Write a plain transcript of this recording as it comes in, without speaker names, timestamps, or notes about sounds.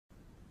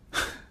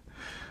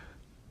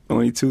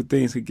only two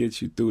things that get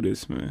you through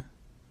this, man.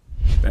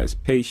 That's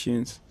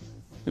patience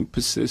and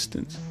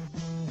persistence.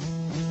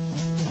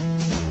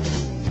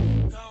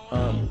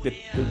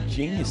 The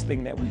genius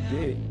thing that we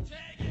did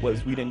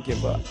was we didn't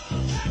give up.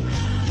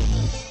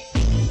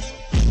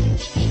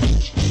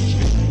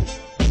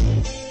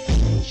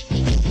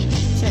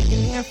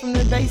 Checking in from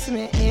the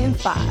basement in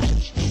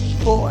 5,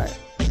 4,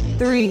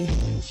 3, 2,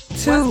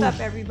 What's up,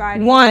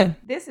 everybody? 1.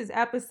 This is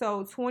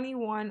episode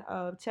 21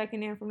 of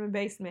Checking In from the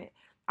Basement.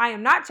 I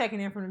am not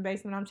checking in from the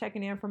basement. I'm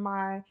checking in from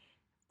my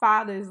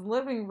father's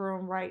living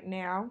room right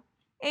now.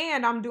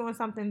 And I'm doing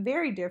something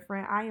very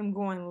different. I am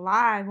going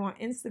live on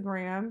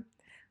Instagram.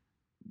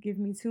 Give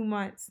me 2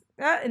 months.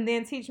 And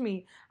then teach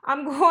me.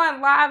 I'm going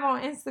live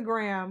on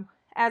Instagram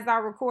as I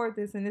record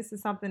this. And this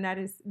is something that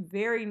is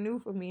very new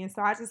for me. And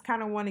so I just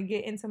kind of want to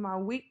get into my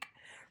week.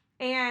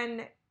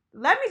 And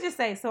let me just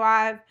say, so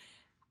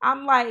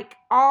I'm like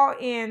all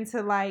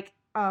into like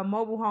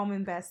mobile home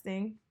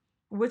investing,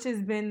 which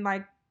has been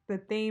like the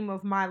theme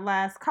of my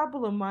last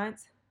couple of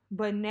months.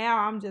 But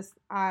now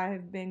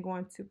I've been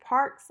going to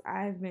parks.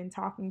 I've been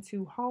talking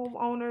to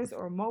homeowners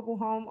or mobile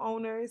home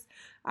owners.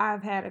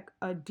 I've had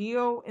a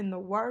deal in the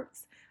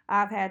works.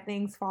 I've had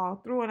things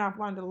fall through, and I've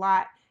learned a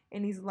lot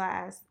in these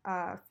last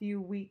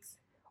few weeks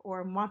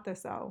or a month or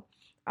so.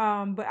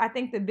 But I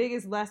think the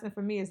biggest lesson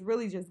for me is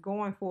really just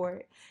going for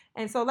it.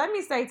 And so let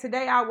me say,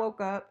 today I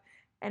woke up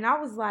and I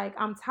was like,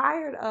 I'm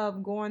tired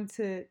of going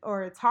to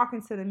or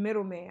talking to the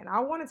middleman. I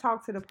want to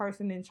talk to the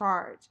person in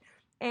charge.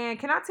 And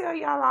can I tell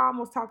y'all, I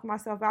almost talked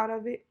myself out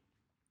of it.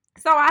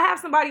 So I have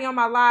somebody on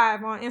my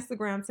live on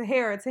Instagram,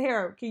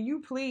 Tahara, can you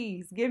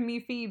please give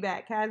me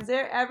feedback? Has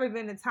there ever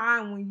been a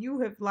time when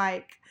you have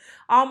like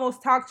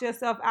almost talked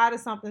yourself out of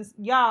something?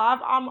 Y'all,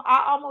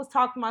 I almost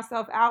talked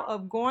myself out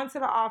of going to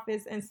the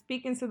office and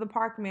speaking to the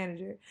park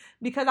manager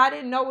because I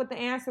didn't know what the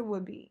answer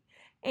would be.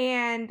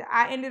 And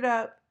I ended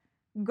up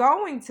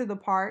going to the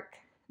park.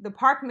 The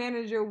park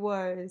manager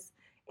was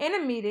in a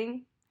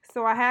meeting,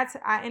 so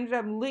I ended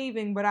up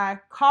leaving, but I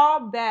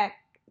called back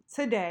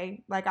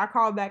today. Like I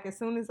called back as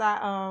soon as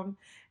I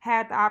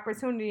had the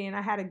opportunity, and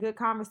I had a good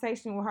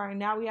conversation with her, and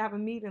now we have a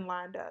meeting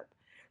lined up.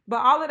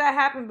 But all of that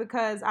happened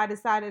because I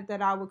decided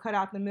that I would cut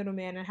out the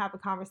middleman and have a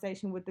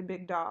conversation with the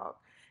big dog.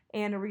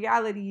 And the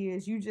reality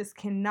is you just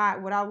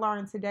cannot, what I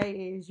learned today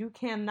is you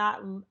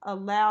cannot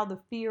allow the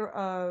fear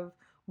of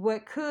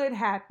what could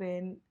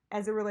happen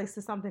as it relates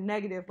to something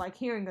negative, like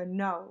hearing a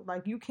no.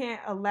 Like you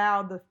can't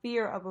allow the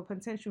fear of a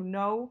potential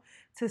no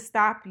to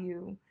stop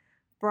you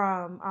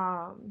from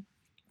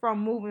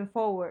moving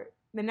forward.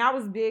 And that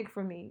was big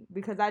for me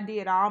because I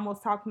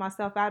almost talked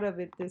myself out of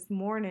it this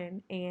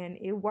morning, and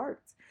it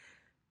worked.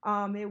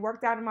 It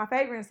worked out in my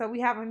favor. And so we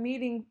have a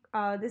meeting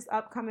this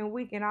upcoming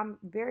week, and I'm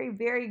very,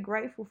 very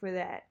grateful for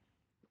that.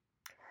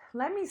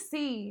 Let me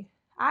see.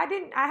 I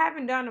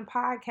haven't done a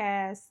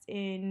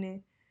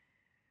podcast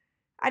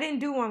I didn't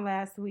do one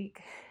last week.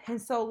 And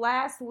so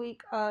last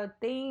week, a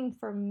theme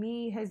for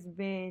me has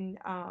been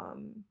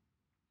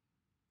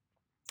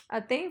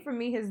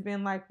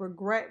like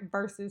regret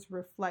versus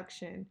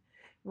reflection,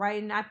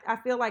 right? And I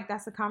feel like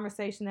that's a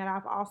conversation that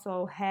I've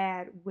also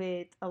had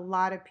with a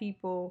lot of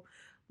people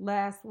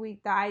last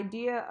week. The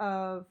idea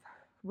of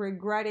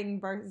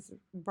regretting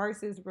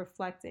versus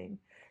reflecting.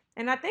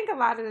 And I think a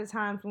lot of the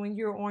times when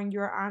you're on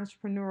your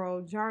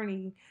entrepreneurial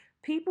journey,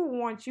 people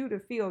want you to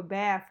feel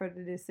bad for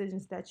the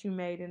decisions that you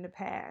made in the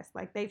past.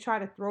 Like they try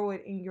to throw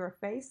it in your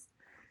face.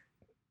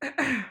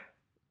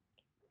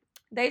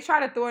 They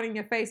try to throw it in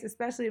your face,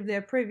 especially if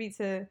they're privy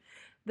to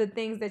the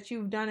things that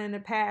you've done in the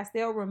past.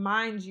 They'll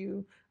remind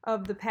you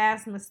of the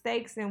past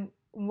mistakes. And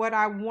what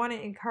I want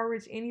to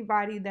encourage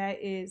anybody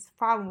that is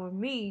following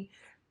me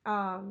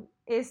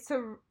is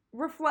to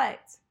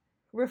reflect.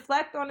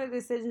 Reflect on the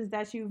decisions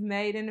that you've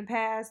made in the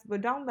past, but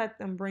don't let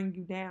them bring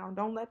you down.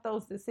 Don't let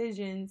those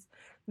decisions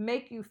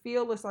make you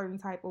feel a certain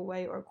type of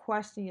way or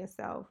question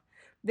yourself.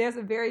 There's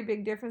a very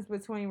big difference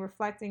between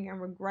reflecting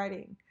and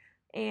regretting.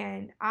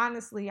 And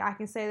honestly, I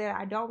can say that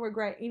I don't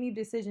regret any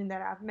decision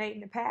that I've made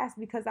in the past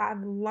because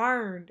I've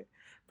learned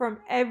from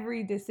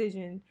every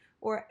decision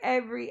or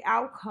every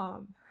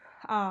outcome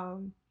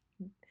that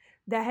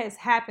has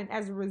happened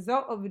as a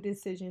result of a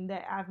decision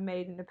that I've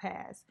made in the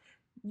past.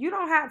 You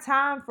don't have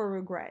time for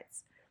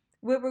regrets.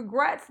 With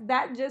regrets,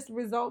 that just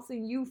results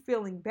in you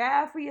feeling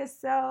bad for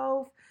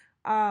yourself.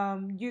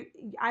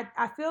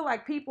 I feel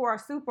like people are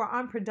super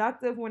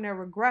unproductive when they're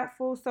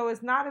regretful. So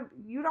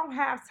you don't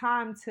have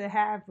time to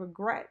have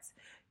regrets.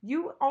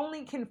 You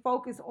only can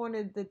focus on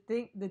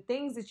the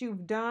things that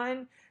you've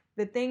done,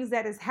 the things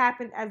that has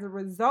happened as a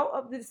result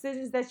of the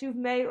decisions that you've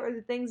made or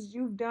the things that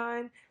you've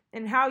done,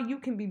 and how you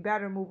can be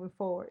better moving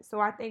forward. So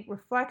I think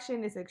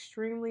reflection is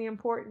extremely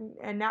important.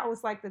 And that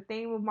was like the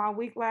theme of my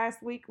week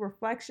last week,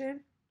 reflection.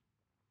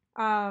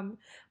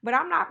 But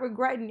I'm not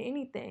regretting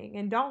anything.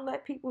 And don't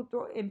let people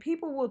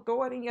people will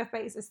throw it in your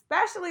face,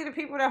 especially the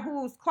people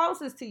who's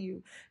closest to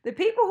you. The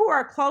people who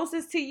are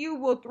closest to you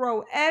will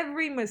throw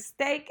every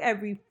mistake,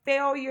 every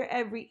failure,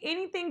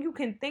 anything you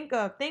can think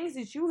of, things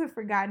that you have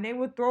forgotten. They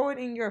will throw it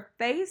in your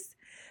face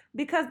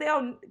because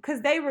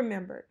they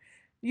remember.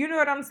 You know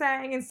what I'm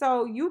saying? And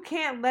so you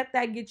can't let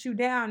that get you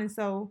down. And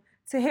so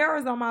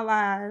Tahara's on my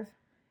live,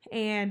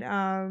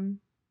 and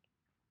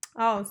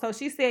oh, so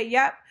she said,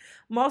 yep,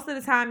 most of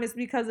the time it's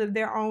because of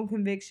their own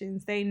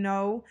convictions. They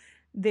know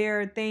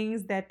there are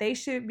things that they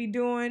should be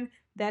doing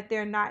that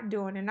they're not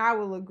doing. And I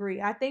will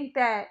agree. I think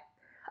that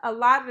a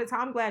lot of the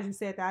time, I'm glad you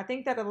said that. I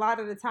think that a lot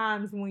of the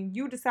times when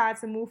you decide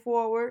to move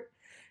forward,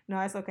 no,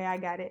 it's okay, I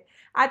got it.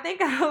 I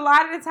think a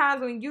lot of the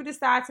times when you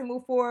decide to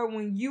move forward,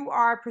 when you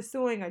are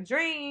pursuing a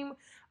dream,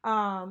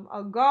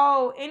 a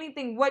goal,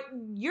 anything, what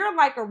you're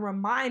like a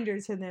reminder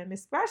to them,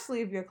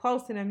 especially if you're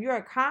close to them. You're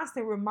a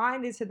constant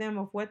reminder to them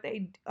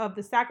of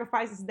the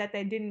sacrifices that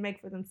they didn't make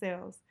for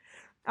themselves.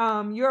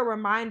 You're a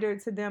reminder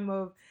to them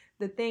of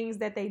the things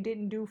that they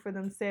didn't do for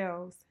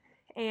themselves,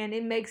 and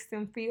it makes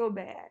them feel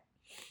bad.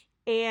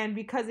 And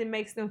because it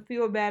makes them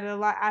feel bad a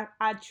lot,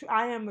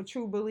 I am a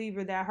true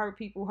believer that hurt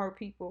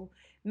people.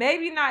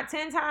 Maybe not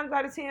 10 times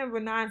out of 10,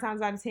 but 9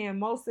 times out of 10,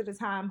 most of the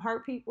time,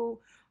 hurt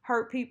people.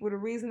 The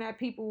reason that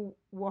people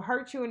will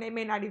hurt you and they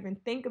may not even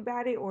think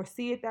about it or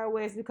see it that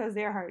way is because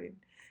they're hurting.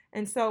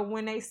 And so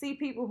when they see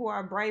people who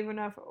are brave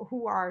enough,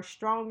 who are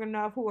strong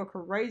enough, who are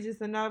courageous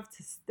enough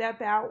to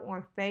step out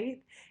on faith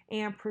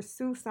and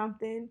pursue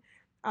something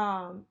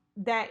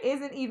that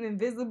isn't even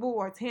visible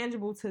or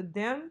tangible to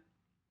them,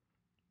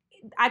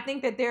 I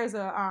think that there's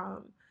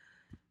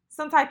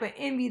some type of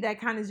envy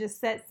that kind of just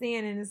sets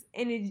in,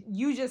 and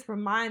you just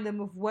remind them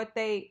of what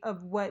they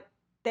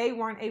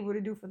weren't able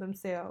to do for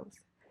themselves.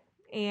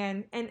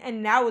 And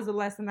that was a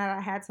lesson that I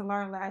had to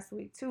learn last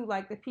week too.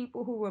 Like the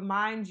people who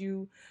remind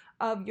you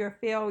of your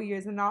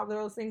failures and all of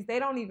those things, they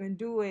don't even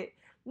do it.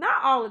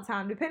 Not all the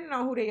time, depending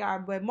on who they are,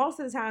 but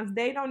most of the times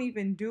they don't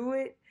even do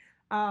it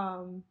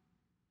out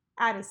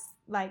of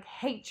like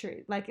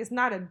hatred. Like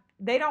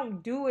they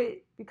don't do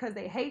it because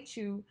they hate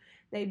you.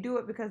 They do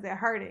it because they're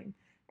hurting.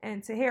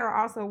 And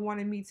Tahara also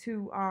wanted me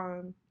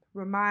to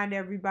remind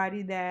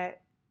everybody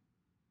that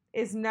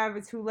it's never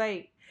too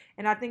late.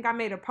 And I think I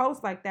made a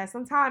post like that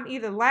sometime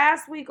either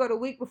last week or the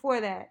week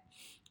before that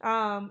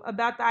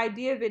about the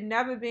idea of it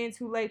never being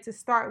too late to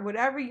start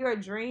whatever your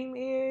dream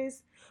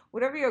is,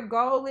 whatever your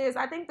goal is.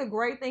 I think the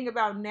great thing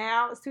about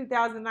now is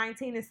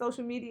 2019 and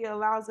social media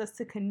allows us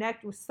to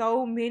connect with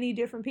so many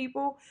different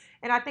people.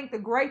 And I think the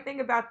great thing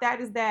about that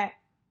is that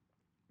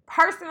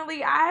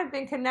personally, I have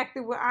been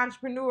connected with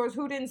entrepreneurs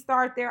who didn't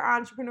start their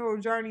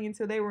entrepreneurial journey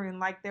until they were in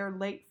like their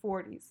late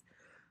 40s,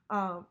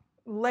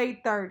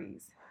 late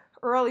 30s,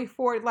 early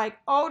 40s, like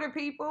older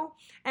people.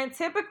 And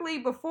typically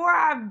before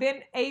I've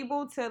been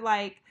able to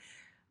like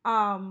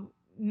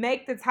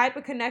make the type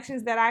of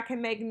connections that I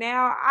can make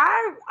now,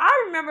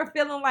 I remember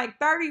feeling like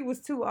 30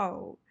 was too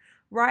old,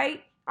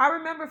 right? I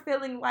remember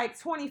feeling like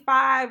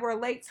 25 or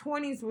late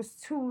 20s was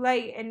too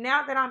late. And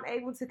now that I'm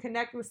able to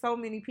connect with so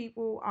many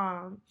people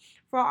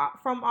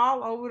from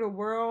all over the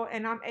world,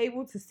 and I'm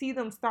able to see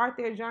them start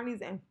their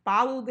journeys and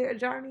follow their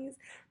journeys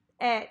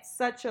at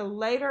such a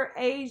later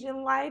age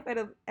in life,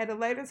 at a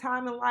later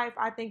time in life,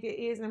 I think it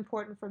is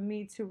important for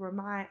me to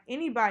remind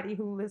anybody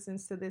who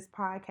listens to this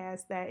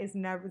podcast that it's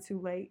never too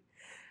late.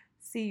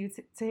 See you,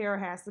 Tahara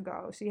has to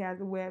go. She has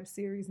a web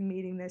series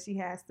meeting that she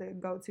has to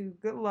go to.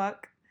 Good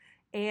luck.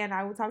 And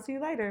I will talk to you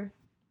later.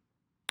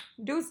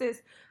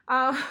 Deuces.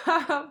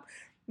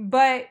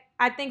 But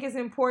I think it's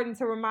important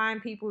to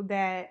remind people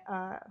that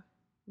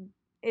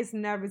it's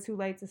never too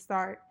late to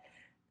start.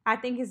 I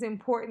think it's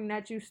important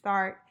that you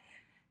start.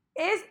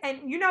 And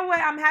you know what?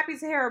 I'm happy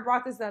Tahara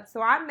brought this up.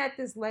 So I met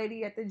this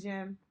lady at the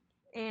gym,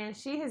 and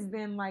she has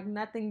been like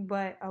nothing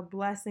but a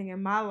blessing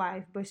in my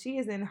life. But she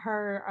is in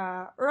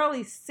her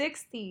early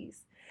 60s.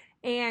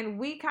 And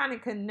we kind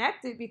of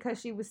connected because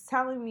she was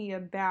telling me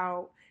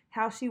about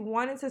how she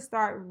wanted to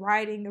start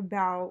writing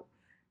about,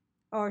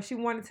 or she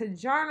wanted to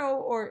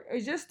journal or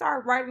just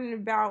start writing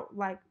about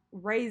like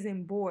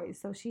raising boys.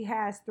 So she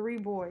has 3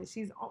 boys.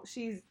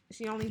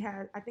 She only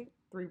has, I think,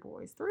 3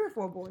 boys, 3 or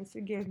 4 boys,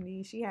 forgive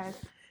me. She has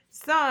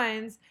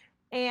sons,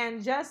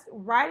 and just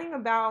writing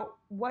about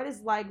what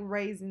it's like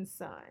raising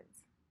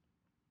sons.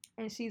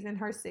 And she's in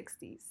her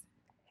 60s.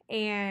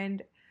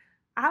 And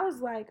I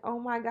was like, oh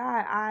my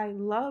God, I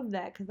love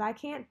that, because I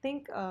can't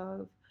think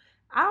of,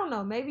 I don't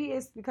know, maybe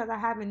it's because I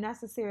haven't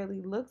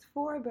necessarily looked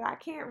for it, but I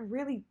can't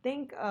really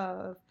think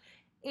of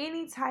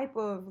any type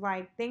of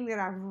like thing that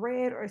I've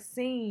read or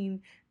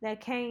seen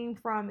that came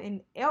from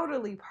an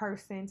elderly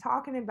person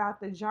talking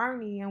about the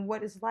journey and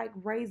what it's like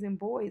raising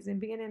boys and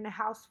being in a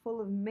house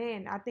full of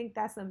men. I think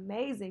that's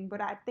amazing.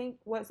 But I think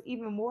what's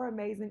even more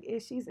amazing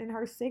is she's in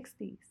her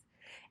 60s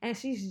and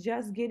she's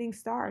just getting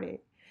started.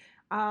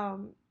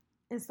 And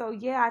so,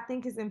 yeah, I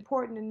think it's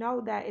important to know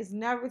that it's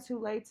never too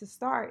late to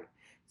start.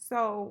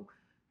 So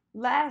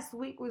last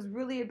week was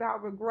really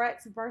about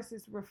regrets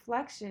versus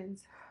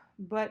reflections.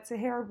 But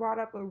Tahara brought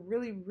up a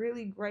really,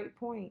 really great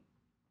point.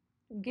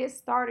 Get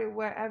started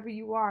wherever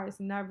you are.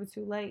 It's never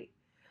too late.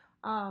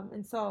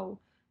 And so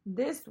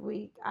this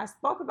week, I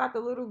spoke about the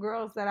little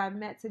girls that I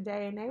met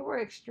today, and they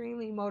were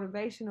extremely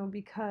motivational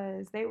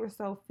because they were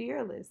so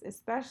fearless.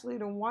 Especially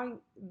the one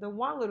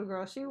little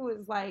girl. She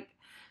was like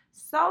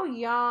so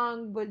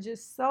young, but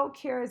just so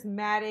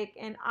charismatic.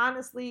 And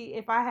honestly,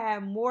 if I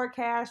had more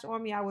cash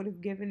on me, I would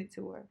have given it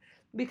to her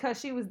because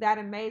she was that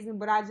amazing.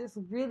 But I just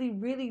really,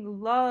 really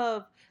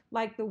love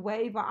like the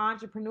wave of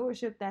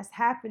entrepreneurship that's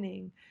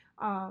happening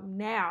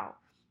now.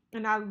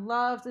 And I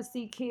love to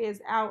see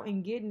kids out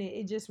and getting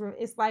it.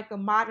 It's like a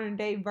modern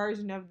day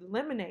version of the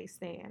lemonade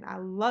stand. I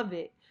love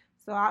it.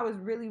 So I was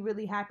really,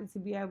 really happy to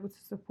be able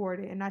to support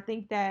it. And I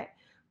think that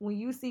when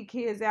you see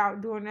kids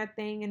out doing their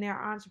thing and they're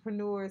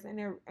entrepreneurs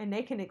and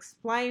they can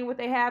explain what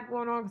they have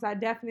going on, because I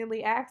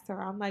definitely asked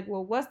her, I'm like,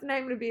 well, what's the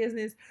name of the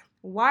business?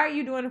 Why are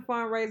you doing a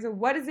fundraiser?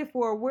 What is it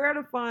for? Where are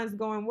the funds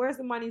going? Where's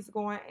the money's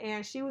going?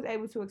 And she was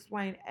able to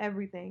explain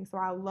everything. So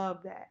I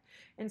love that.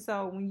 And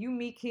so when you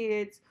meet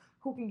kids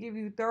who can give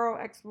you thorough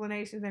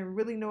explanations and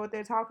really know what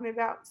they're talking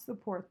about,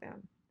 support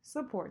them.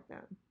 Support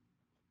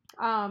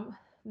them.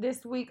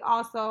 This week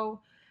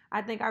also,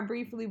 I think I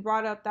briefly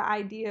brought up the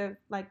idea of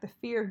like the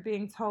fear of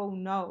being told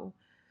no.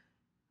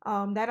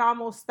 That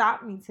almost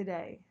stopped me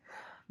today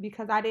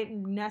because I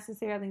didn't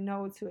necessarily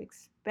know what to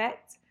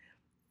expect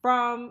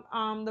from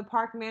the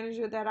park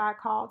manager that I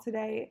called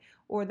today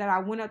or that I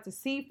went up to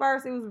see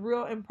first. It was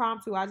real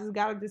impromptu. I just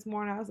got up this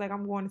morning. I was like,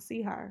 I'm going to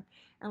see her.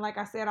 And like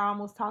I said, I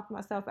almost talked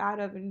myself out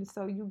of it. And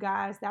so you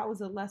guys, that was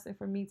a lesson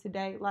for me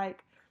today.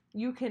 Like,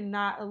 you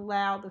cannot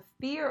allow the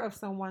fear of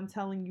someone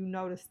telling you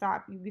no to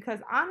stop you, because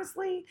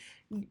honestly,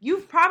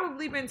 you've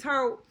probably been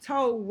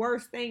told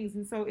worse things.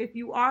 And so if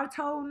you are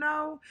told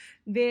no,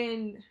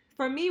 then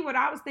for me, what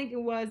I was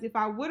thinking was if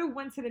I would have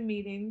went to the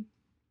meeting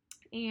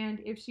and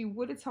if she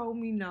would have told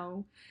me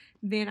no,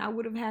 then I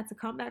would have had to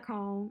come back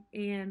home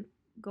and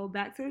go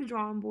back to the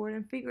drawing board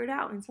and figure it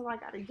out until I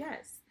got a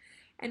yes.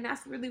 And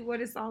that's really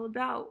what it's all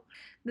about.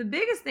 The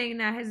biggest thing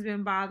that has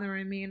been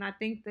bothering me, and I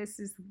think this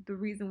is the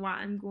reason why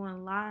I'm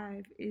going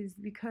live, is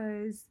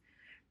because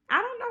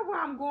I don't know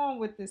where I'm going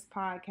with this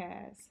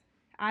podcast.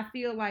 I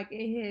feel like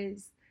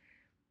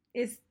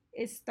it's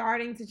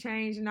starting to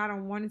change, and I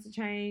don't want it to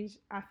change.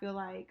 I feel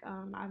like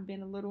I've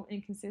been a little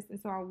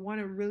inconsistent, so I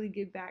want to really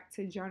get back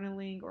to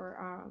journaling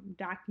or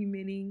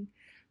documenting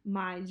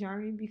my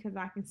journey, because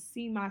I can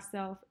see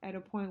myself at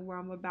a point where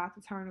I'm about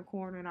to turn a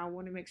corner, and I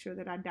want to make sure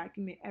that I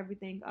document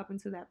everything up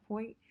until that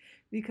point,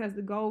 because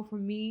the goal for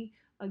me,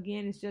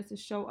 again, is just to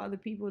show other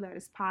people that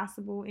it's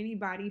possible.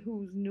 Anybody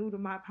who's new to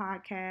my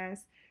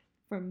podcast,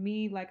 for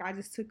me, like, I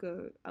just took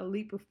a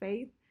leap of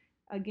faith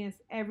against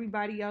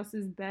everybody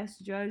else's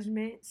best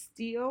judgment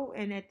still.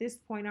 And at this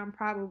point, I'm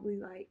probably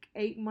like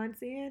 8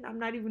 months in. I'm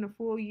not even a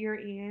full year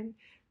in.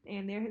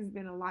 And there has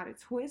been a lot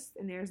of twists,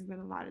 and there's been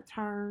a lot of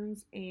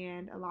turns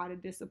and a lot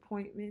of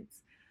disappointments.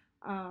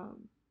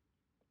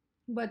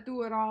 But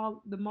through it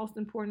all, the most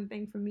important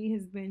thing for me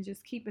has been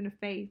just keeping the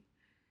faith.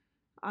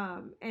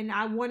 And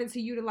I wanted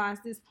to utilize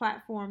this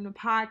platform, the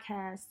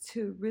podcast,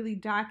 to really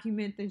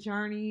document the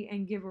journey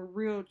and give a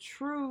real,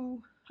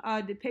 true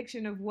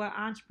depiction of what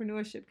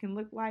entrepreneurship can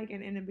look like.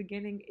 And in the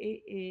beginning,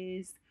 it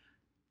is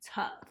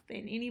tough.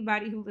 And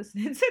anybody who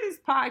listens to this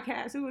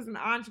podcast who is an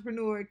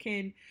entrepreneur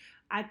can,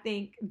 I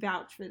think,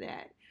 vouch for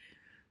that.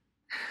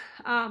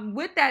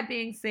 With that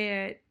being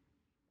said,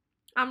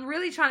 I'm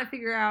really trying to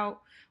figure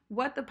out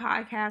what the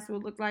podcast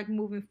will look like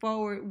moving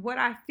forward. What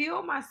I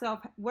feel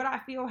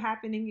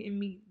happening in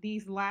me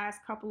these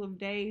last couple of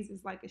days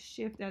is like a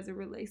shift as it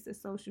relates to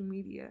social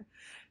media.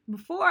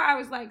 Before, I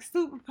was like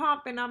super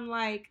pumped, and I'm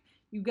like,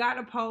 you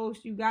gotta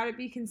post, you gotta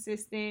be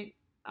consistent.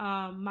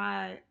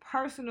 My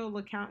personal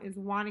account is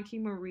Wanaki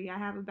Marie. I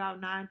have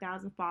about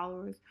 9,000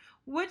 followers,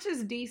 which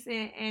is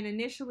decent. And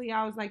initially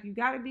I was like, you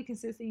got to be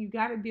consistent. You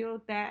got to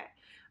build that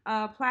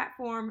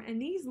platform.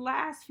 And these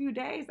last few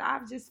days,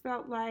 I've just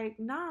felt like,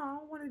 no, I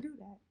don't want to do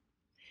that.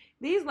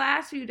 These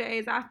last few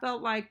days, I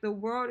felt like the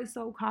world is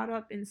so caught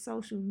up in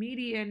social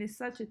media, and it's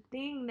such a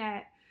thing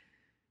that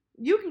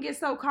you can get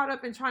so caught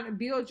up in trying to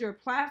build your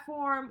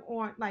platform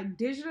on like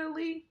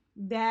digitally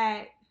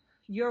that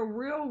your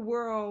real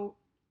world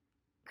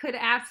could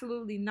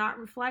absolutely not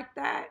reflect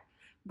that,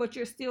 but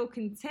you're still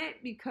content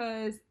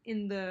because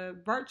in the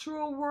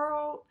virtual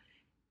world,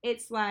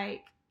 it's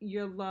like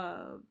you're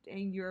loved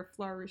and you're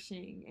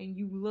flourishing and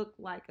you look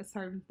like a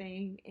certain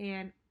thing.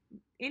 And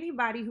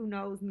anybody who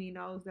knows me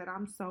knows that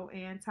I'm so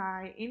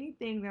anti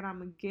anything that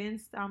I'm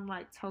against. I'm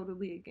like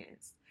totally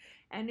against.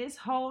 And this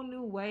whole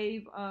new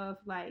wave of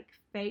like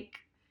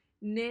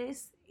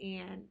fakeness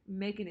and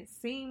making it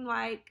seem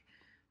like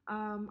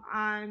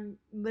I'm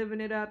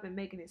living it up and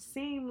making it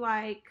seem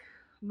like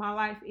my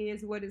life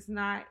is what it's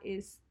not,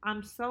 is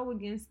I'm so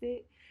against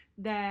it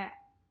that,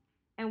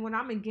 and when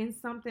I'm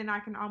against something, I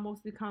can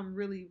almost become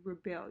really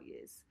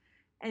rebellious.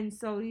 And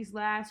so these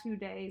last few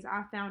days,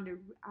 I found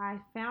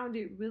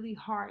it really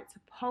hard to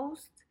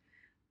post.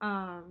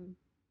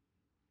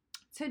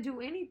 to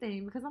do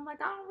anything because I'm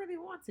like, I don't really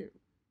want to.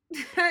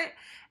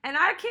 And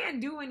I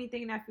can't do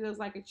anything that feels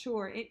like a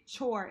chore.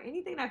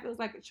 Anything that feels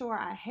like a chore,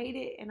 I hate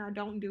it and I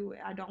don't do it.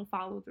 I don't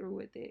follow through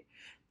with it.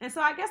 And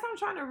so I guess I'm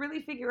trying to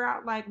really figure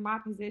out like my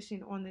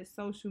position on this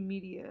social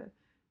media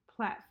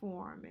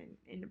platform and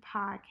in the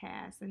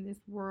podcast in this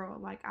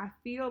world. Like I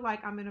feel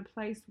like I'm in a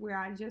place where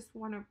I just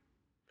want to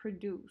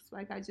produce.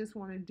 Like I just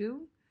want to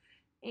do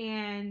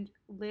and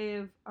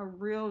live a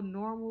real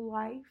normal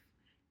life,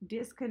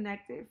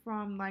 disconnected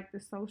from like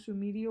the social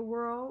media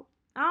world.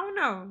 I don't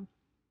know.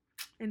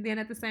 And then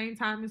at the same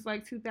time, it's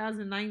like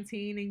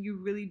 2019, and you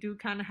really do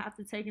kind of have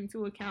to take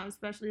into account,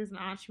 especially as an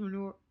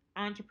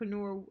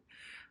entrepreneur,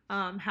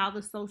 how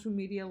the social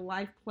media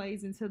life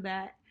plays into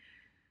that.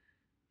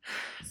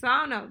 So I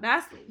don't know.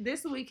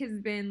 This week has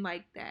been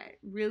like that,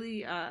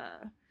 really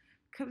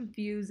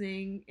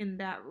confusing in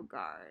that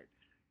regard.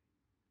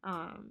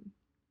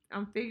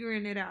 I'm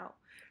figuring it out.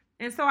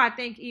 And so I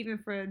think even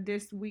for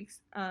this week's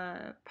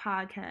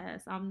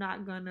podcast, I'm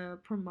not going to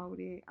promote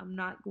it. I'm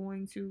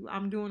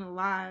doing a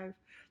live,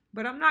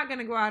 but I'm not going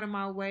to go out of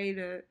my way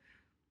to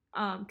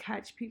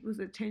catch people's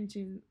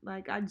attention.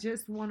 Like, I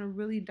just want to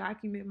really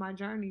document my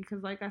journey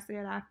because, like I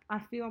said, I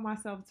feel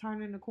myself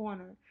turning the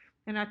corner.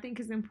 And I think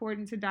it's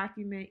important to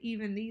document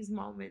even these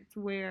moments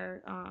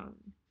where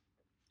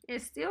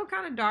it's still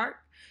kind of dark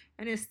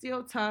and it's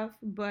still tough,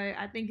 but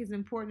I think it's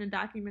important to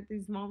document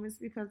these moments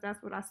because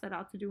that's what I set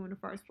out to do in the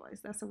first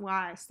place. That's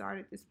why I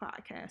started this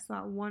podcast. So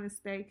I want to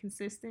stay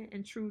consistent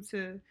and true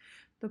to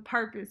the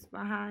purpose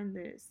behind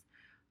this.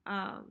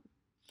 I'm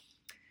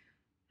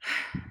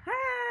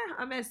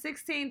at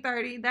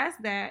 16:30. That's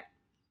that.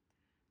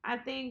 I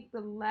think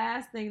the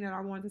last thing that I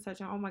wanted to touch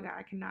on, oh my God,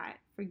 I cannot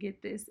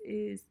forget this,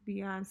 is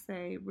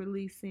Beyonce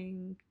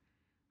releasing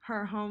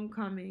her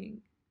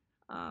Homecoming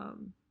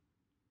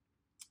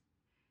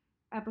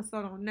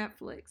episode on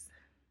Netflix.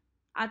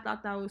 I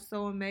thought that was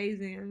so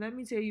amazing. And let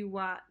me tell you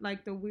why.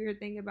 Like, the weird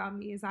thing about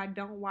me is I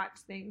don't watch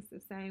things the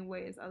same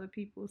way as other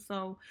people.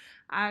 So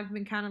I've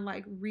been kind of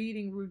like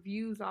reading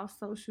reviews off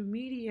social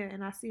media,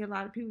 and I see a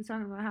lot of people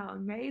talking about how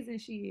amazing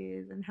she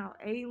is and how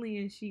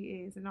alien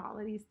she is and all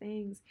of these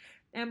things.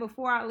 And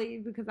before I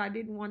leave, because I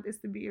didn't want this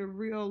to be a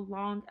real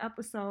long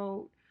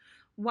episode,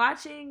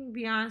 watching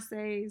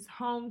Beyonce's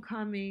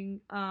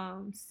Homecoming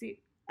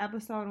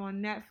episode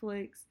on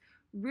Netflix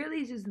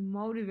really just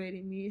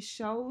motivated me. It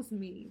shows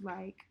me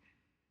like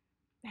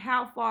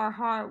how far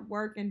hard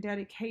work and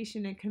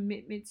dedication and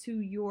commitment to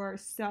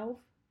yourself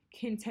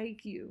can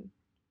take you.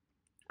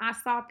 I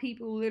saw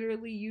people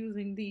literally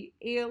using the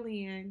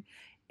alien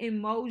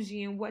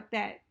emoji, and what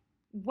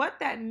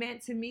that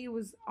meant to me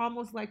was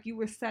almost like you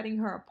were setting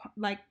her apart,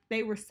 like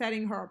they were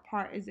setting her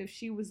apart, as if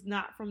she was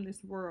not from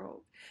this world,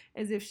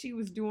 as if she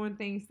was doing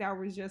things that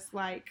were just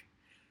like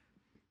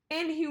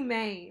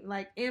inhumane,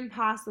 like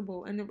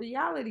impossible. And the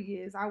reality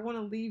is, I want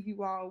to leave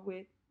you all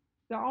with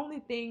the only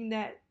thing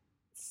that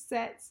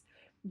sets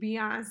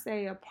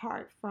Beyonce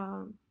apart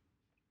from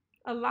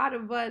a lot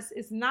of us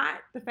is not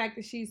the fact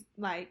that she's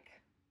like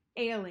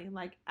alien,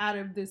 like out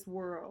of this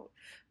world,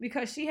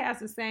 because she has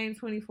the same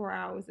 24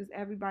 hours as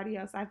everybody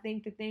else. I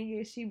think the thing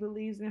is, she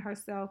believes in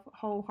herself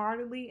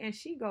wholeheartedly and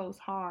she goes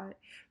hard.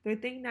 The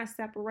thing that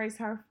separates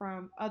her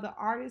from other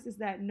artists is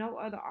that no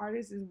other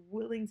artist is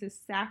willing to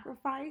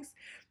sacrifice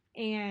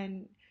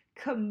and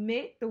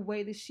commit the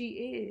way that she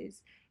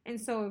is.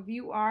 And so if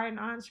you are an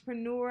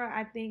entrepreneur,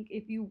 I think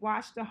if you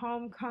watch the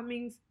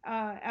Homecomings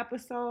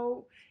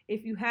episode,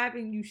 if you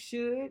haven't, you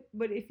should.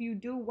 But if you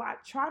do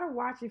try to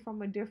watch it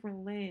from a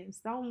different lens.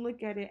 Don't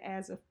look at it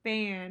as a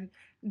fan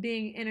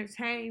being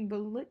entertained, but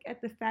look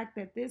at the fact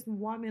that this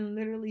woman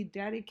literally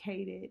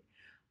dedicated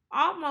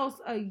almost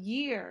a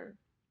year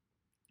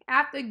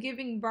after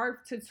giving birth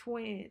to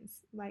twins,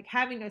 like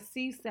having a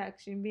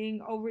C-section,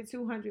 being over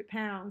 200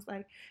 pounds.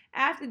 Like,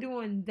 after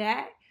doing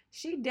that,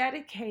 she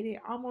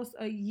dedicated almost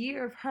a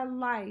year of her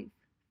life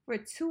for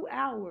 2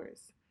 hours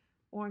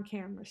on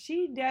camera.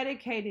 She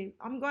dedicated,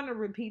 I'm going to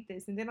repeat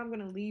this and then I'm going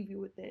to leave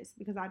you with this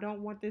because I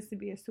don't want this to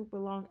be a super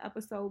long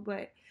episode,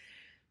 but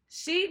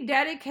she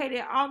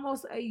dedicated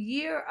almost a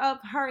year of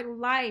her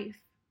life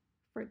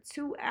for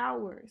 2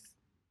 hours.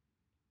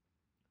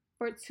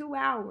 For 2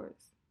 hours.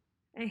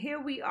 And here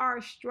we are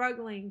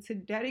struggling to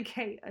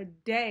dedicate a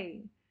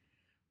day,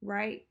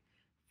 right,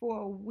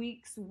 for a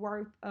week's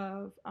worth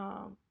of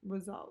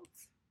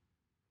results.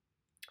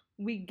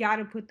 We got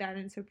to put that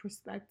into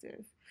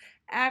perspective.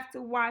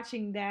 After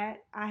watching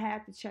that, I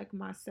had to check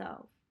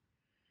myself.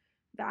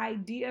 The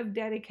idea of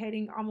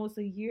dedicating almost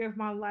a year of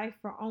my life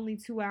for only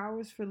 2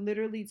 hours for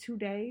literally 2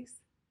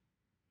 days,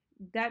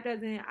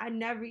 I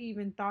never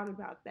even thought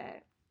about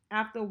that.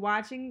 After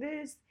watching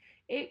this,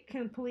 it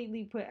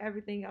completely put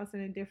everything else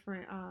in a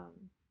different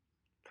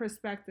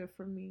perspective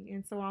for me.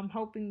 And so I'm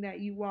hoping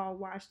that you all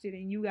watched it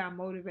and you got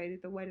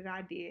motivated the way that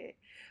I did,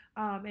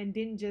 and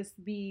didn't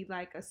just be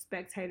like a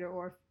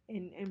spectator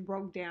and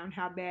broke down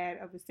how bad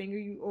of a singer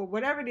you, or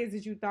whatever it is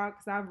that you thought,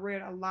 because I've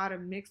read a lot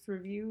of mixed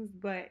reviews.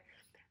 But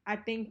I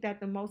think that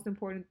the most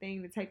important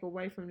thing to take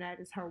away from that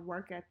is her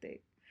work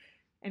ethic.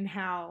 and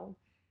how,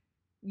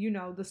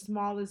 the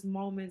smallest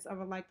moments of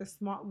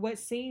what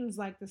seems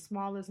like the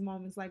smallest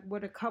moments, like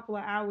what a couple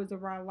of hours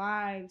of our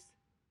lives,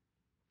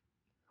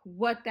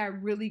 what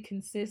that really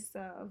consists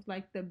of,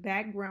 like the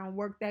background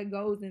work that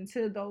goes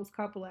into those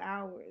couple of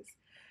hours.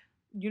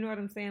 You know what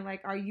I'm saying?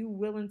 Like, are you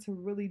willing to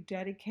really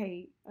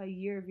dedicate a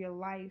year of your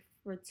life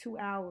for 2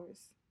 hours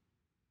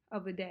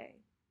of a day?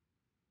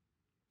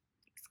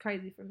 It's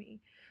crazy for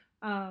me.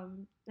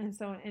 And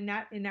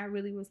that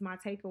really was my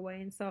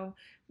takeaway. And so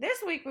this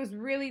week was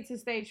really to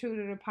stay true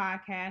to the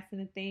podcast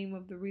and the theme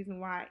of the reason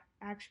why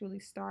I actually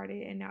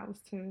started, and that was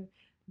to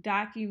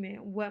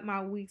document what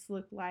my weeks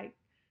look like.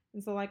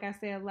 And so, like I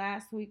said,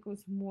 last week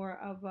was more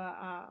of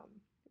a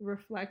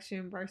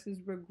reflection versus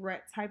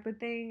regret type of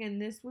thing, and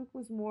this week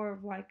was more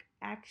of like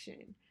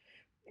action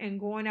and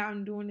going out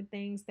and doing the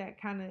things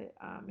that kind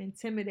of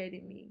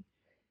intimidated me,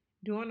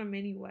 doing them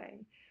anyway.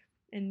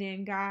 And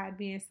then God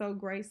being so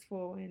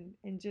graceful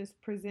and just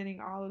presenting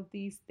all of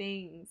these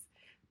things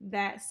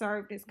that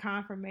served as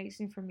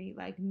confirmation for me,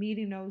 like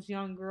meeting those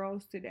young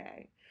girls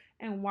today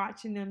and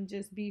watching them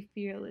just be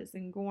fearless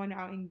and going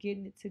out and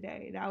getting it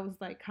today. That was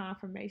like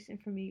confirmation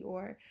for me.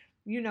 Or,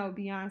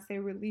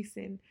 Beyonce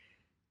releasing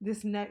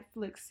this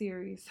Netflix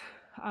series,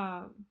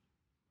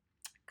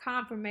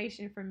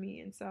 confirmation for me.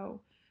 And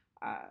so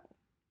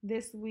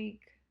this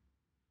week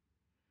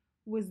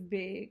was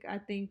big. I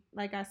think,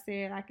 like I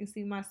said, I can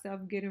see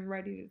myself getting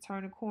ready to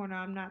turn a corner.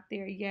 I'm not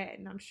there yet,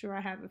 and I'm sure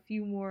I have a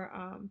few more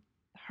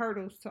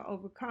hurdles to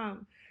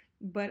overcome,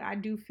 but I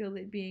do feel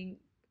it being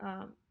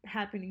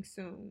happening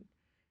soon.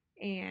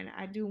 And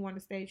I do want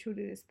to stay true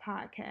to this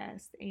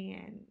podcast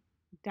and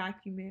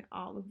document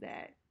all of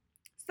that.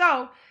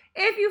 So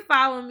if you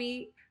follow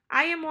me,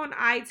 I am on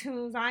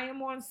iTunes, I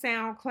am on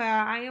SoundCloud,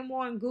 I am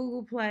on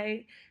Google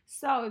Play.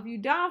 So if you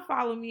don't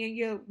follow me and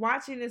you're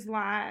watching this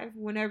live,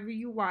 whenever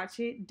you watch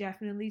it,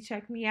 definitely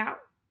check me out.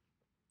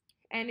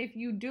 And if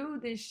you do,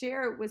 then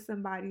share it with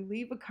somebody.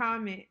 Leave a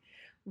comment.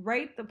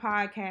 Rate the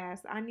podcast.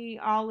 I need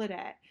all of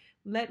that.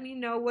 Let me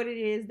know what it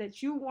is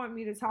that you want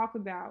me to talk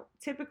about.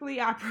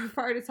 Typically, I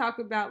prefer to talk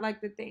about like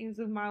the themes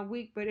of my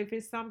week, but if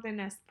it's something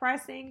that's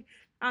pressing,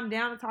 I'm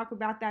down to talk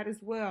about that as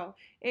well.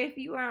 If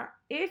you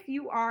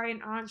are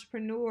an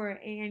entrepreneur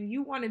and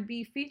you want to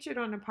be featured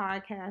on the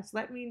podcast,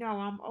 let me know.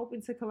 I'm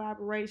open to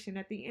collaboration.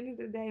 At the end of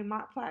the day,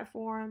 my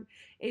platform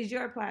is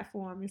your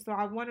platform. And so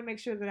I want to make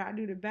sure that I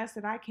do the best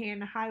that I can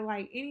to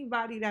highlight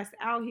anybody that's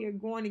out here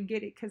going to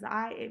get it, because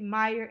I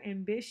admire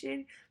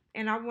ambition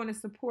and I want to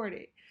support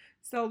it.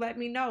 So let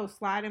me know.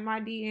 Slide in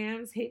my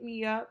DMs, hit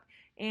me up,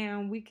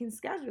 and we can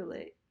schedule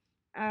it.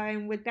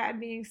 And with that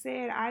being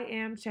said, I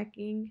am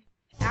checking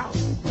out.